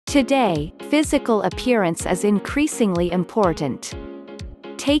Today, physical appearance is increasingly important.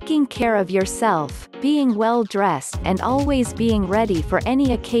 Taking care of yourself, being well dressed and always being ready for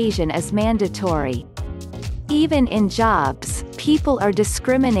any occasion is mandatory. Even in jobs, people are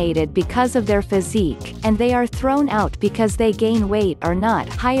discriminated because of their physique, and they are thrown out because they gain weight or not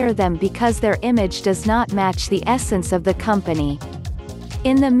hire them because their image does not match the essence of the company.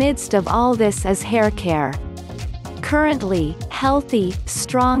 In the midst of all this is haircare. Currently, healthy,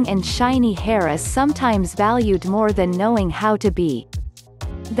 strong and shiny hair is sometimes valued more than knowing how to be.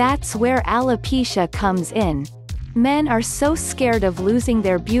 That's where alopecia comes in. Men are so scared of losing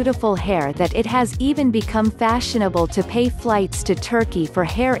their beautiful hair that it has even become fashionable to pay flights to Turkey for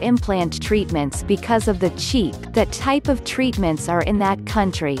hair implant treatments because of the cheap that type of treatments are in that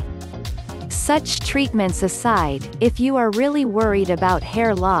country. Such treatments aside, if you are really worried about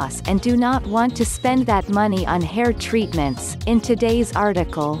hair loss and do not want to spend that money on hair treatments, in today's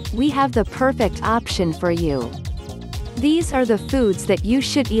article, we have the perfect option for you. These are the foods that you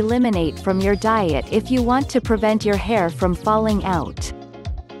should eliminate from your diet if you want to prevent your hair from falling out.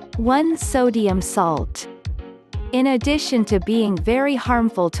 1. Sodium salt. In addition to being very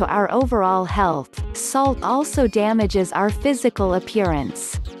harmful to our overall health, salt also damages our physical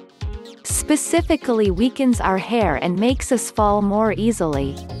appearance. Specifically weakens our hair and makes us fall more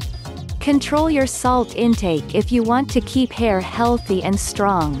easily. Control your salt intake if you want to keep hair healthy and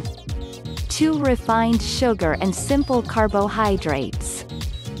strong. 2. Refined sugar and simple carbohydrates.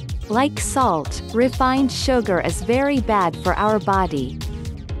 Like salt, refined sugar is very bad for our body.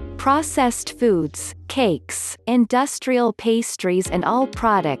 Processed foods, cakes, industrial pastries and all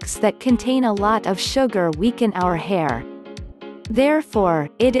products that contain a lot of sugar weaken our hair. Therefore,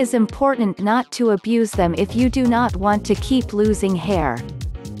 it is important not to abuse them if you do not want to keep losing hair.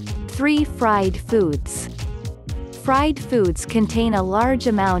 3. Fried foods. Fried foods contain a large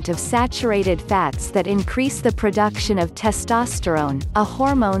amount of saturated fats that increase the production of testosterone, a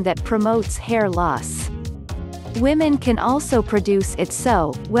hormone that promotes hair loss. Women can also produce it,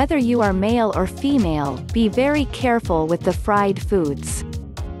 so, whether you are male or female, be very careful with the fried foods.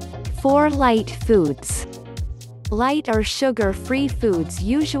 4. Light foods. Light or sugar-free foods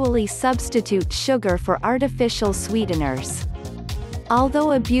usually substitute sugar for artificial sweeteners.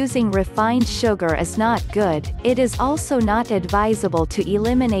 Although abusing refined sugar is not good, it is also not advisable to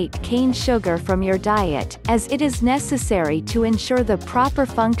eliminate cane sugar from your diet, as it is necessary to ensure the proper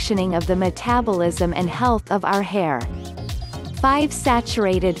functioning of the metabolism and health of our hair. 5.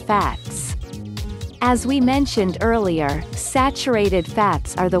 Saturated fats. As we mentioned earlier, saturated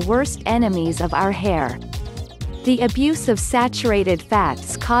fats are the worst enemies of our hair. The abuse of saturated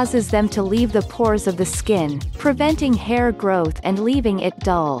fats causes them to leave the pores of the skin, preventing hair growth and leaving it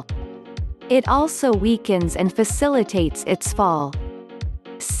dull. It also weakens and facilitates its fall.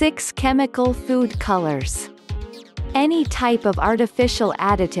 6. Chemical food colors. Any type of artificial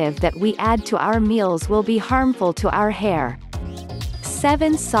additive that we add to our meals will be harmful to our hair.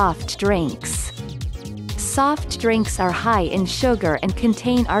 7. Soft drinks. Soft drinks are high in sugar and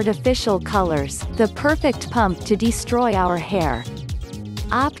contain artificial colors, the perfect pump to destroy our hair.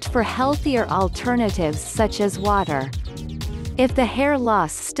 Opt for healthier alternatives such as water. If the hair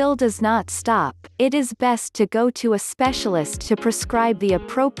loss still does not stop, it is best to go to a specialist to prescribe the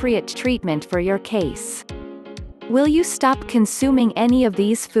appropriate treatment for your case. Will you stop consuming any of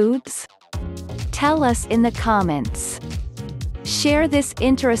these foods? Tell us in the comments. Share this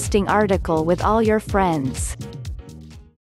interesting article with all your friends.